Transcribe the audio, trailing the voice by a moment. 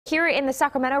Here in the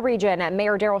Sacramento region,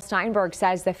 Mayor Darrell Steinberg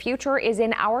says the future is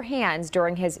in our hands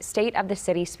during his State of the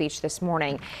City speech this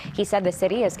morning. He said the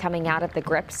city is coming out of the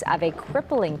grips of a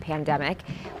crippling pandemic,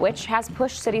 which has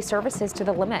pushed city services to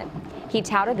the limit. He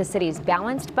touted the city's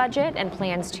balanced budget and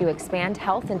plans to expand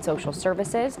health and social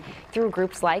services through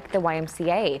groups like the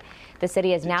YMCA. The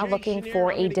city is now looking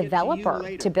for a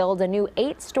developer to build a new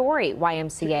 8-story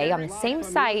YMCA on the same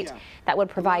site that would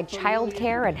provide child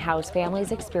care and house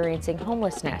families experiencing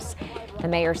homelessness. The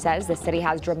mayor says the city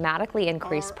has dramatically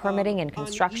increased permitting and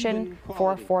construction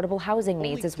for affordable housing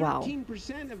needs as well.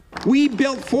 We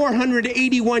built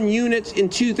 481 units in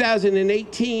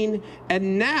 2018,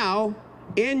 and now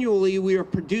annually we are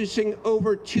producing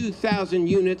over 2,000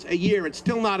 units a year. It's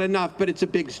still not enough, but it's a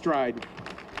big stride.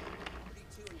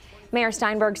 Mayor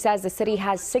Steinberg says the city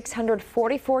has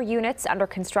 644 units under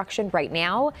construction right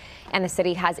now, and the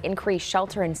city has increased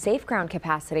shelter and safe ground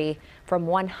capacity from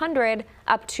 100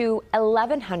 up to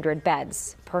 1,100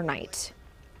 beds per night.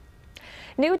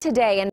 New today.